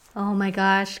Oh my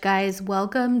gosh, guys,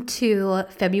 welcome to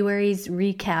February's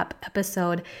recap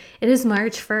episode. It is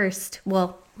March 1st.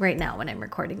 Well, right now when I'm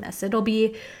recording this, it'll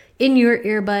be in your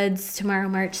earbuds tomorrow,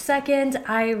 March 2nd.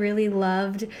 I really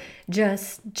loved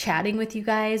just chatting with you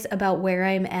guys about where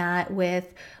I'm at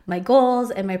with my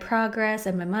goals and my progress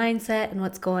and my mindset and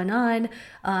what's going on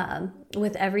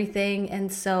with everything. And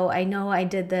so I know I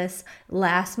did this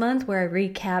last month where I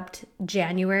recapped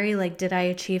January, like did I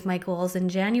achieve my goals in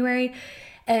January?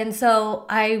 And so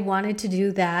I wanted to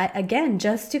do that again,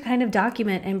 just to kind of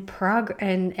document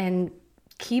and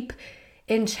keep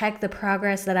in check the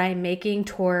progress that I'm making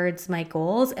towards my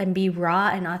goals and be raw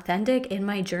and authentic in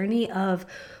my journey of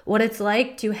what it's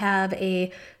like to have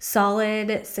a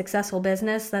solid, successful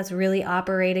business that's really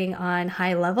operating on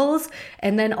high levels,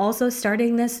 and then also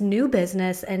starting this new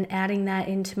business and adding that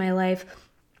into my life,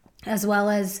 as well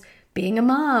as being a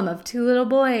mom of two little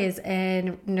boys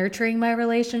and nurturing my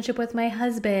relationship with my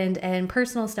husband and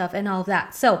personal stuff and all of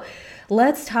that. So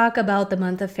let's talk about the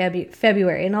month of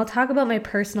February, and I'll talk about my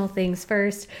personal things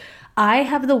first. I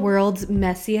have the world's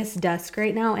messiest desk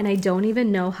right now, and I don't even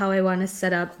know how I want to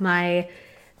set up my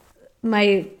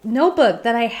notebook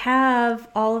that I have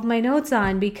all of my notes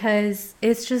on, because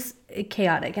it's just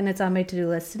chaotic, and it's on my to-do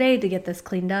list today to get this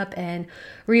cleaned up and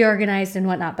reorganized and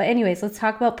whatnot. But anyways, let's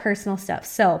talk about personal stuff.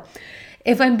 So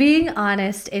if I'm being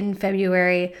honest, in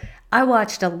February, I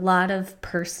watched a lot of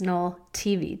personal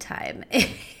TV time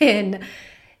in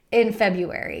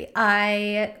February.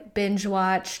 I binge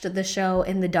watched the show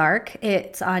In the Dark.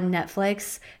 It's on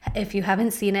Netflix. If you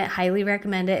haven't seen it, highly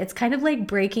recommend it. It's kind of like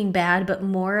Breaking Bad, but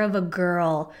more of a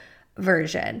girl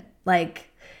version. Like,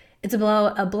 it's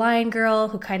about a blind girl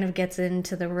who kind of gets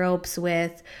into the ropes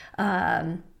with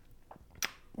drug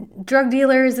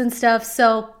dealers and stuff.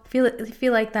 So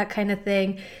feel like that kind of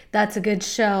thing. That's a good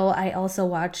show. I also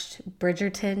watched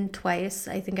Bridgerton twice.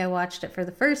 I think I watched it for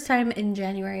the first time in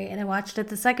January, and I watched it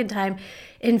the second time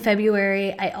in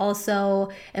February. I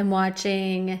also am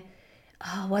watching,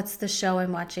 what's the show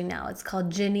I'm watching now? It's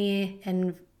called Ginny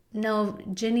and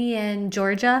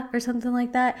Georgia or something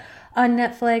like that on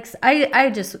Netflix. I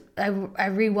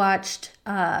rewatched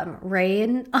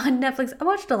Rain on Netflix. I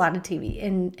watched a lot of TV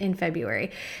in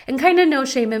February, and kind of no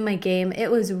shame in my game. It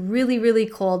was really, really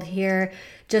cold here,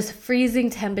 just freezing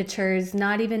temperatures,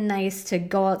 not even nice to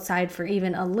go outside for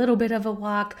even a little bit of a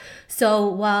walk. So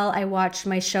while I watched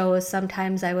my shows,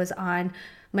 sometimes I was on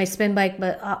my spin bike,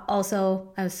 but also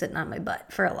I was sitting on my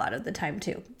butt for a lot of the time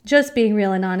too. Just being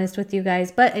real and honest with you guys.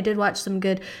 But I did watch some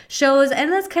good shows, and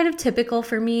that's kind of typical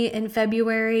for me in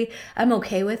February. I'm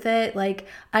okay with it. Like,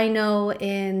 I know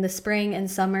in the spring and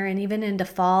summer and even into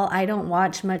fall, I don't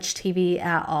watch much TV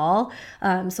at all.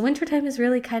 So wintertime is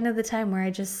really kind of the time where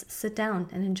I just sit down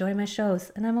and enjoy my shows,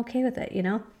 and I'm okay with it, you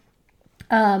know?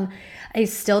 I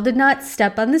still did not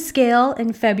step on the scale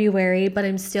in February, but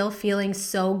I'm still feeling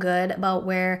so good about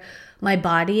where my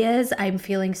body is. I'm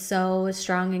feeling so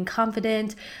strong and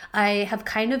confident. I have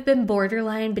kind of been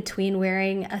borderline between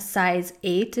wearing a size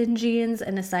 8 in jeans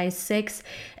and a size 6,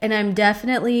 and I'm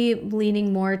definitely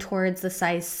leaning more towards the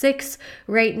size 6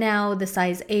 right now. The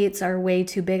size 8s are way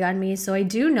too big on me, so I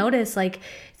do notice like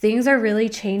things are really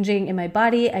changing in my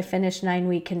body. I finished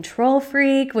 9-week Control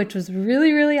Freak, which was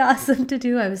really, really awesome to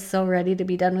do. I was so ready to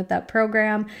be done with that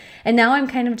program. And now I'm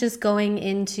kind of just going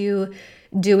into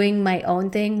doing my own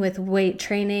thing with weight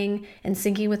training and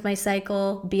syncing with my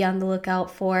cycle. Be on the lookout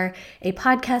for a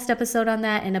podcast episode on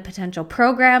that and a potential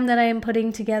program that I am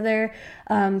putting together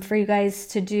for you guys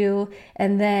to do.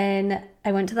 And then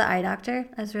I went to the eye doctor.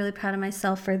 I was really proud of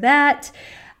myself for that.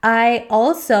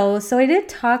 So I did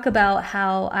talk about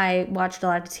how I watched a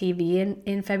lot of TV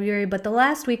in February, but the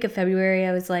last week of February,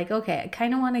 I was like, okay, I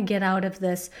kind of want to get out of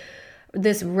this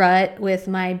rut with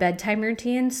my bedtime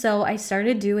routine. So I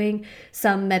started doing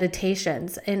some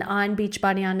meditations, and on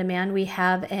Beachbody On Demand, we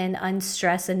have an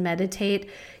unstress and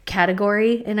meditate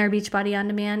category in our Beachbody On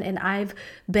Demand. And I've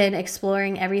been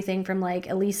exploring everything from like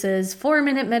Elisa's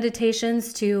 4-minute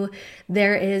meditations to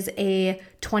there is a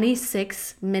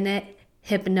 26-minute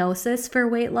hypnosis for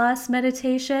weight loss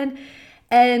meditation.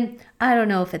 And I don't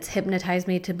know if it's hypnotized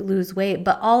me to lose weight,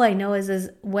 but all I know is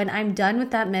when I'm done with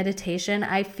that meditation,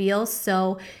 I feel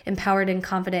so empowered and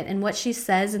confident. And what she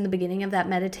says in the beginning of that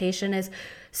meditation is,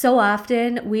 so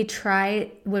often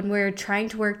when we're trying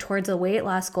to work towards a weight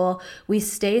loss goal, we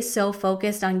stay so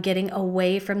focused on getting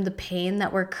away from the pain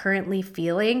that we're currently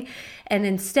feeling. And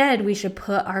instead, we should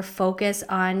put our focus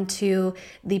onto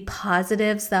the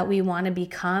positives that we want to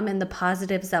become and the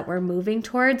positives that we're moving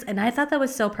towards. And I thought that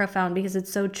was so profound, because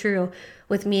it's so true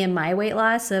with me and my weight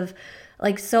loss of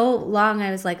Like so long,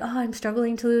 I was like, oh, I'm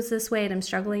struggling to lose this weight. I'm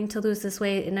struggling to lose this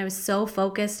weight. And I was so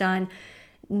focused on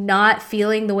not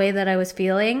feeling the way that I was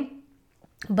feeling.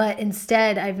 But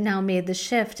instead, I've now made the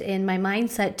shift in my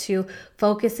mindset to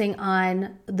focusing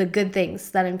on the good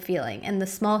things that I'm feeling and the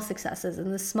small successes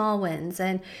and the small wins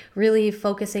and really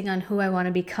focusing on who I want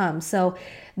to become. So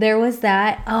there was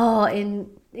that. Oh,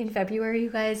 in February, you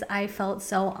guys, I felt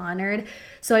so honored.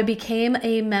 So I became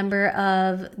a member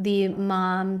of the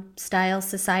Mom Style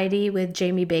Society with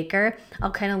Jamie Baker.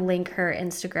 I'll kind of link her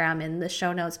Instagram in the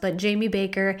show notes. But Jamie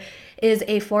Baker is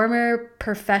a former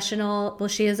professional, well,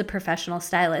 she is a professional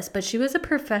stylist, but she was a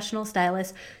professional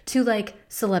stylist to like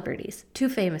celebrities, to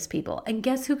famous people. And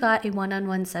guess who got a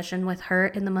one-on-one session with her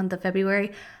in the month of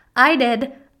February? I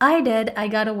did. I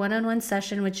got a one-on-one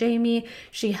session with Jamie.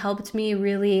 She helped me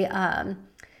really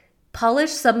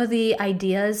polish some of the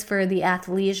ideas for the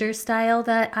athleisure style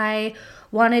that I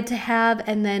wanted to have.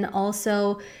 And then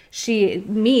also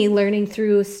me learning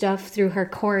through stuff through her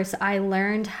course, I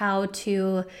learned how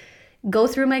to go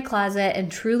through my closet and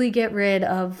truly get rid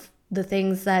of the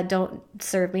things that don't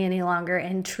serve me any longer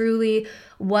and truly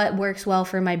what works well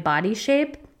for my body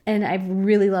shape. And I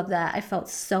really love that. I felt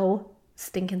so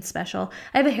stinking special.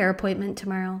 I have a hair appointment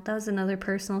tomorrow. That was another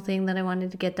personal thing that I wanted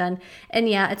to get done. And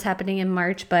yeah, it's happening in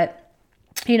March, but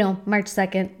March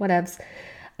 2nd, whatevs.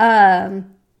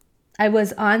 I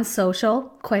was on social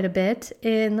quite a bit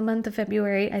in the month of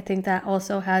February. I think that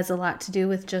also has a lot to do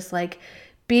with just like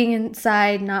being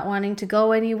inside, not wanting to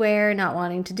go anywhere, not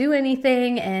wanting to do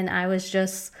anything. And I was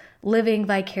just living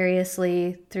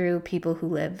vicariously through people who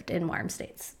lived in warm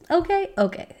states. Okay.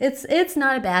 It's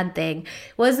not a bad thing.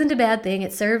 It wasn't a bad thing.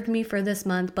 It served me for this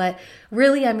month, but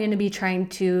really I'm going to be trying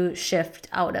to shift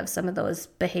out of some of those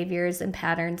behaviors and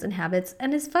patterns and habits,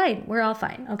 and it's fine. We're all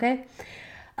fine. Okay.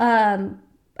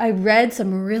 I read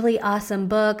some really awesome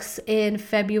books in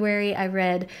February. I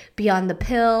read Beyond the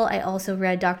Pill. I also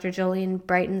read Dr. Jolene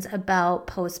Brighten's About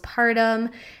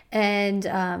Postpartum and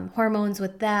hormones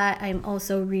with that. I'm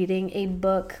also reading a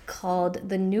book called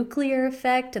The Nuclear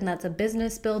Effect, and that's a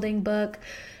business building book.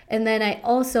 And then I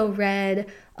also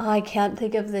read, I can't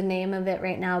think of the name of it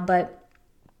right now, but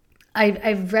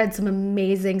I've read some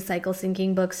amazing cycle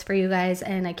syncing books for you guys,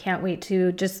 and I can't wait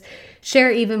to just share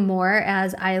even more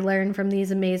as I learn from these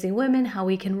amazing women how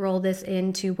we can roll this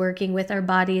into working with our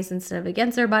bodies instead of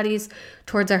against our bodies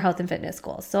towards our health and fitness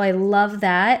goals. So I love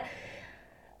that.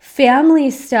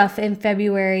 Family stuff in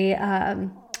February.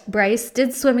 Bryce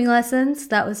did swimming lessons.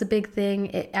 That was a big thing.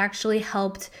 It actually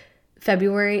helped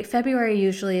February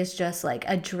usually is just like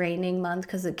a draining month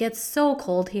because it gets so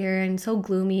cold here and so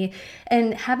gloomy.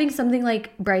 And having something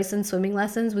like Bryson swimming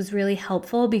lessons was really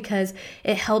helpful because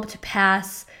it helped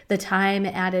pass the time.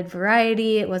 It added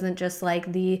variety. It wasn't just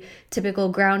like the typical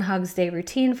Groundhog's Day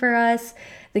routine for us.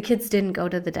 The kids didn't go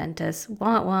to the dentist.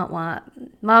 Want.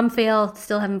 Mom fail.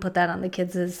 Still haven't put that on the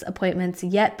kids' appointments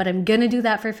yet, but I'm going to do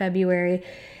that for February.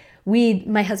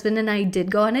 My husband and I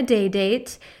did go on a day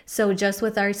date. So just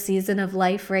with our season of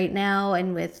life right now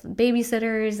and with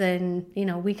babysitters and,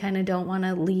 we kind of don't want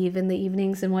to leave in the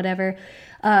evenings and whatever,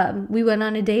 we went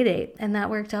on a day date and that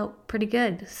worked out pretty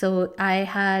good. So I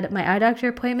had my eye doctor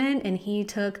appointment and he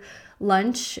took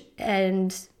lunch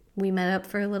and we met up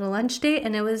for a little lunch date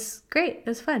and it was great. It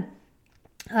was fun.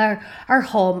 Our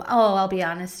home. Oh, I'll be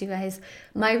honest, you guys,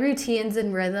 my routines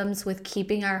and rhythms with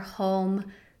keeping our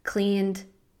home cleaned,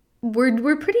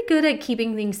 we're pretty good at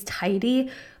keeping things tidy,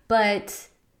 but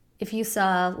if you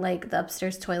saw like the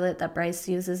upstairs toilet that Bryce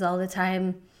uses all the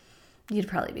time, you'd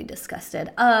probably be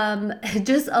disgusted.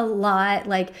 Just a lot,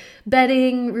 like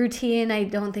bedding routine. I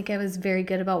don't think I was very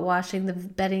good about washing the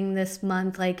bedding this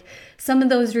month. Like some of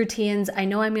those routines, I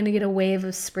know I'm going to get a wave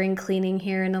of spring cleaning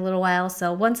here in a little while.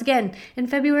 So once again, in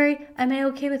February, I'm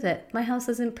okay with it. My house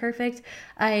isn't perfect.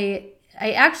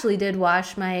 I actually did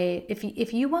wash my,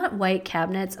 if you want white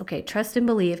cabinets, okay, trust and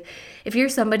believe. If you're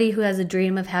somebody who has a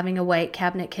dream of having a white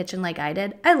cabinet kitchen like I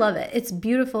did, I love it. It's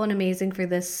beautiful and amazing for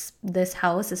this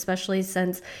house, especially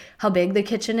since how big the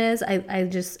kitchen is. I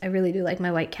really do like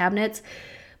my white cabinets,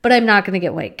 but I'm not going to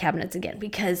get white cabinets again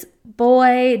because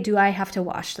boy, do I have to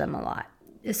wash them a lot,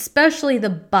 especially the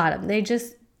bottom. They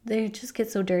just get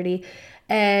so dirty,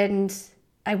 and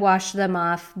I washed them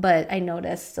off, but I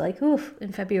noticed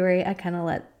in February, I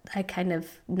kind of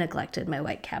neglected my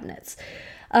white cabinets.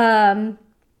 And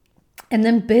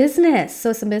then business.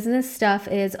 So some business stuff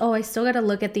is, I still got to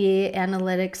look at the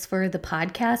analytics for the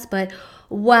podcast, but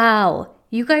wow,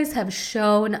 you guys have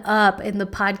shown up in the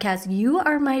podcast. You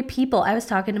are my people. I was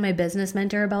talking to my business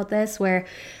mentor about this where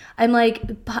I'm like,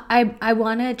 I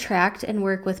want to attract and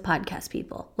work with podcast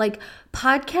people. Like,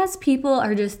 podcast people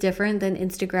are just different than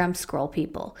Instagram scroll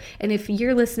people. And if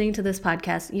you're listening to this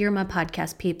podcast, you're my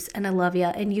podcast peeps, and I love you.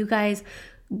 And you guys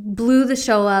blew the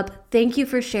show up. Thank you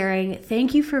for sharing.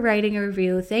 Thank you for writing a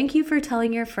review. Thank you for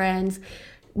telling your friends.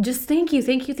 Just thank you,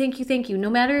 thank you, thank you, thank you. No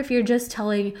matter if you're just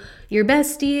telling your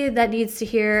bestie that needs to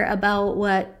hear about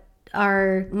what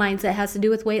our mindset has to do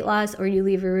with weight loss, or you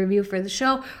leave a review for the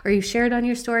show, or you share it on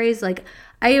your stories. Like,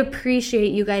 I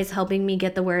appreciate you guys helping me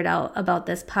get the word out about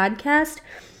this podcast.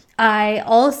 I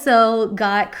also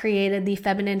created the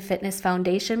Feminine Fitness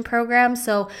Foundation program.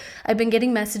 So I've been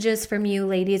getting messages from you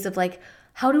ladies of like,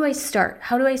 how do I start?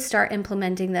 How do I start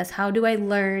implementing this? How do I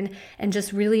learn and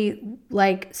just really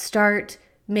like start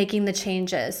making the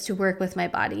changes to work with my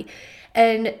body?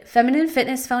 And Feminine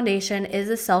Fitness Foundation is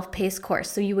a self-paced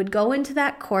course. So you would go into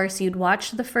that course, you'd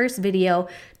watch the first video,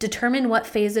 determine what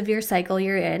phase of your cycle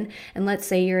you're in, and let's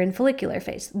say you're in follicular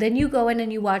phase. Then you go in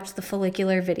and you watch the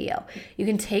follicular video. You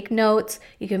can take notes,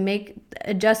 you can make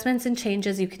adjustments and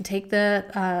changes, you can take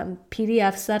the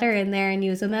PDFs that are in there and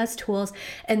use them as tools,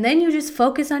 and then you just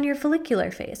focus on your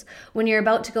follicular phase. When you're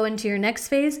about to go into your next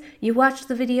phase, you watch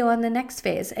the video on the next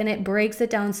phase, and it breaks it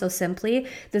down so simply.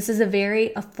 This is a very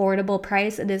affordable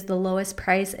price. It is the lowest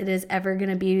price it is ever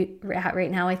going to be at right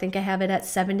now. I think I have it at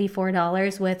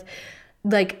 $74 with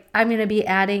like, I'm going to be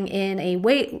adding in a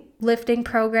weightlifting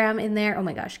program in there. Oh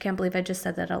my gosh, can't believe I just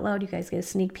said that out loud. You guys get a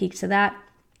sneak peek to that.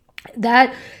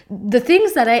 The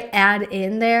things that I add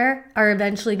in there are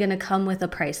eventually going to come with a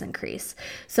price increase.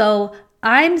 So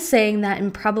I'm saying that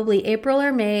in probably April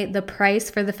or May, the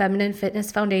price for the Feminine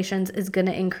Fitness Foundations is going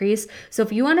to increase. So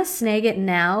if you want to snag it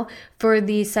now for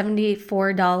the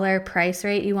 $74 price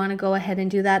rate, you want to go ahead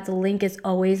and do that. The link is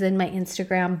always in my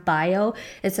Instagram bio.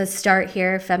 It says start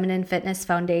here, Feminine Fitness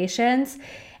Foundations.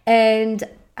 And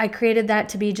I created that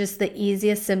to be just the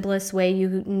easiest, simplest way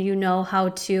you know how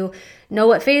to know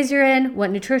what phase you're in, what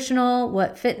nutritional,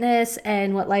 what fitness,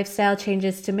 and what lifestyle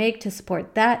changes to make to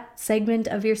support that segment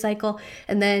of your cycle.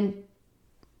 And then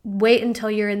wait until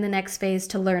you're in the next phase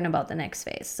to learn about the next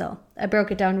phase. So I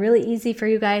broke it down really easy for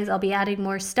you guys. I'll be adding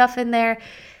more stuff in there.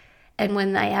 And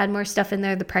when I add more stuff in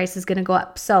there, the price is going to go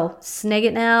up. So snag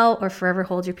it now or forever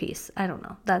hold your peace. I don't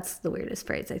know. That's the weirdest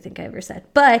phrase I think I ever said.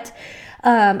 But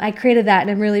I created that and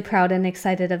I'm really proud and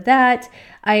excited of that.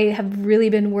 I have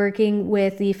really been working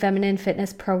with the Feminine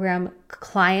Fitness Program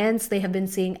clients. They have been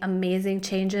seeing amazing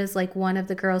changes. Like one of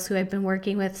the girls who I've been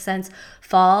working with since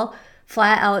fall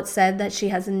flat out said that she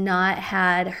has not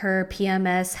had her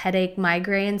PMS, headache,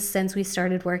 migraines since we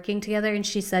started working together. And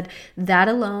she said that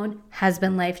alone has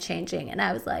been life-changing. And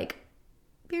I was like,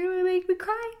 you're going to make me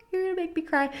cry. You're going to make me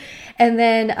cry. And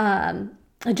then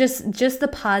just the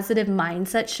positive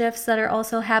mindset shifts that are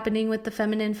also happening with the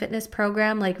Feminine Fitness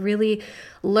Program, like really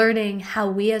learning how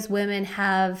we as women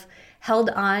have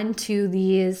held on to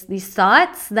these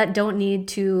thoughts that don't need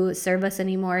to serve us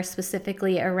anymore,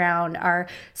 specifically around our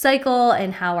cycle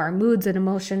and how our moods and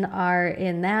emotion are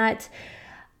in that.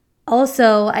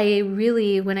 Also, I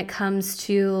really, when it comes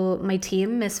to my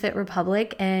team, Misfit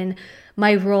Republic, and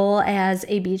my role as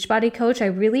a Beachbody coach, I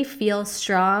really feel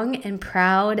strong and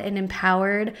proud and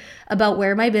empowered about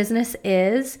where my business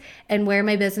is and where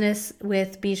my business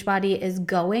with Beachbody is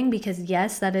going, because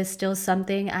yes, that is still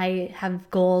something I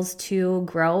have goals to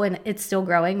grow, and it's still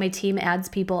growing. My team adds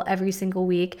people every single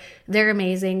week. They're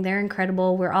amazing. They're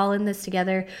incredible. We're all in this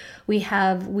together. We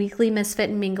have weekly Misfit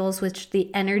and Mingles, which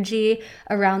the energy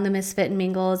around the Misfit and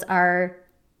Mingles are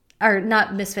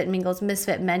not Misfit and Mingles,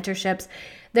 Misfit mentorships.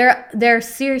 They're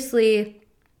seriously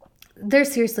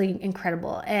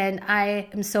incredible, and I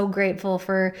am so grateful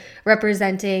for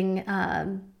representing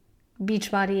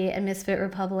Beachbody and Misfit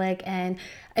Republic. And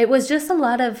it was just a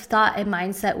lot of thought and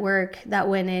mindset work that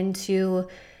went into,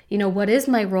 what is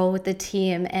my role with the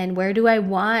team and where do I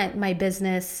want my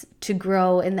business to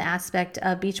grow in the aspect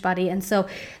of Beachbody. And so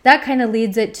that kind of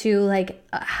leads it to like,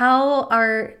 how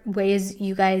are ways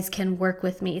you guys can work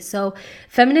with me? So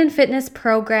Feminine Fitness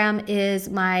Program is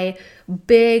my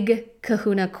big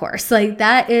kahuna course. Like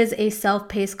that is a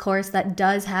self-paced course that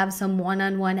does have some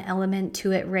one-on-one element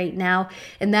to it right now.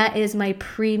 And that is my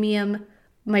premium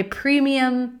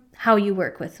how you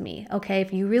work with me. Okay.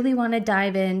 If you really want to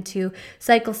dive into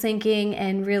cycle syncing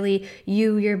and really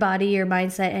your body, your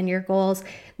mindset, and your goals,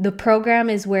 the program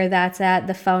is where that's at.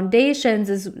 The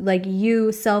foundations is like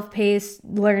you self-paced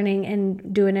learning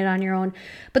and doing it on your own.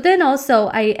 But then also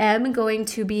I am going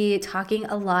to be talking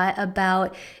a lot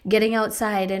about getting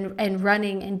outside and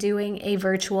running and doing a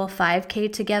virtual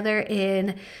 5K together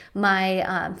in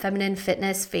my Feminine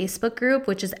Fitness Facebook group,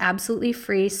 which is absolutely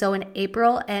free. So in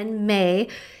April and May,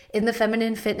 in the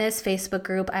Feminine Fitness Facebook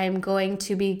group, I am going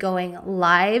to be going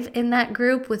live in that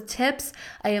group with tips.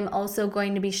 I am also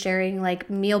going to be sharing like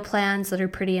meal plans that are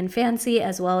pretty and fancy,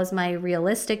 as well as my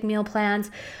realistic meal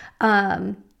plans.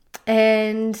 And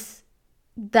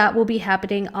that will be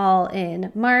happening all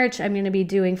in March. I'm going to be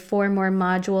doing 4 more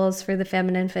modules for the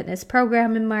Feminine Fitness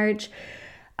program in March.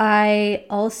 I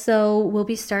also will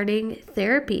be starting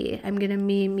therapy. I'm going to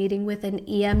be meeting with an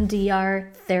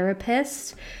EMDR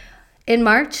therapist in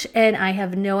March, and I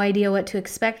have no idea what to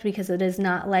expect because it is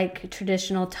not like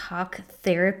traditional talk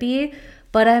therapy,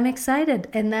 but I'm excited.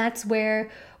 And that's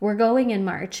where we're going in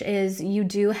March. Is you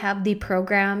do have the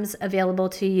programs available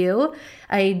to you.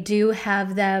 I do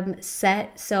have them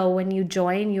set, so when you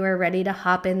join, you are ready to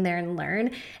hop in there and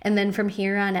learn. And then from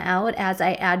here on out, as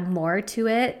I add more to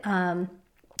it,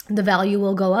 the value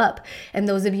will go up. And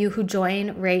those of you who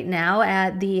join right now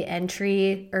at the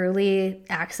entry early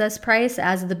access price,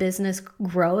 as the business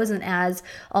grows and as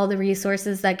all the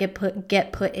resources that get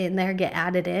put in there get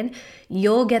added in,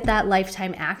 you'll get that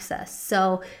lifetime access.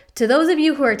 So to those of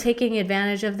you who are taking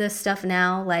advantage of this stuff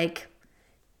now, like,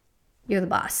 you're the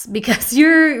boss, because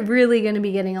you're really going to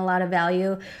be getting a lot of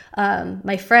value.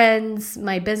 My friends,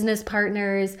 my business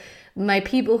partners, my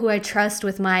people who I trust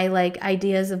with my like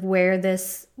ideas of where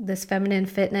this feminine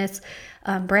fitness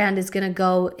brand is going to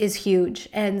go is huge.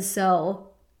 And so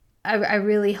I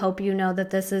really hope you know that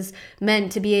this is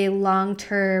meant to be a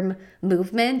long-term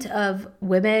movement of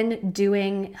women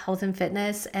doing health and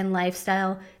fitness and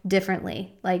lifestyle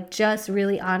differently, like just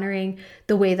really honoring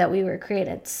the way that we were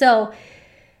created. So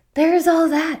there's all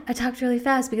that. I talked really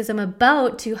fast because I'm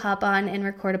about to hop on and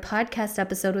record a podcast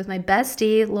episode with my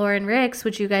bestie, Lauren Ricks,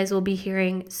 which you guys will be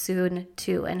hearing soon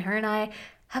too. And her and I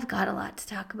have got a lot to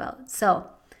talk about. So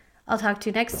I'll talk to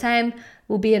you next time.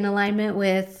 We'll be in alignment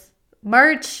with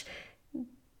March.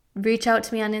 Reach out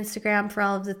to me on Instagram for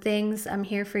all of the things. I'm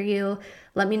here for you.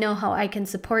 Let me know how I can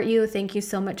support you. Thank you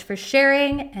so much for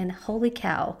sharing. And holy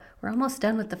cow, we're almost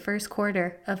done with the first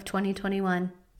quarter of 2021.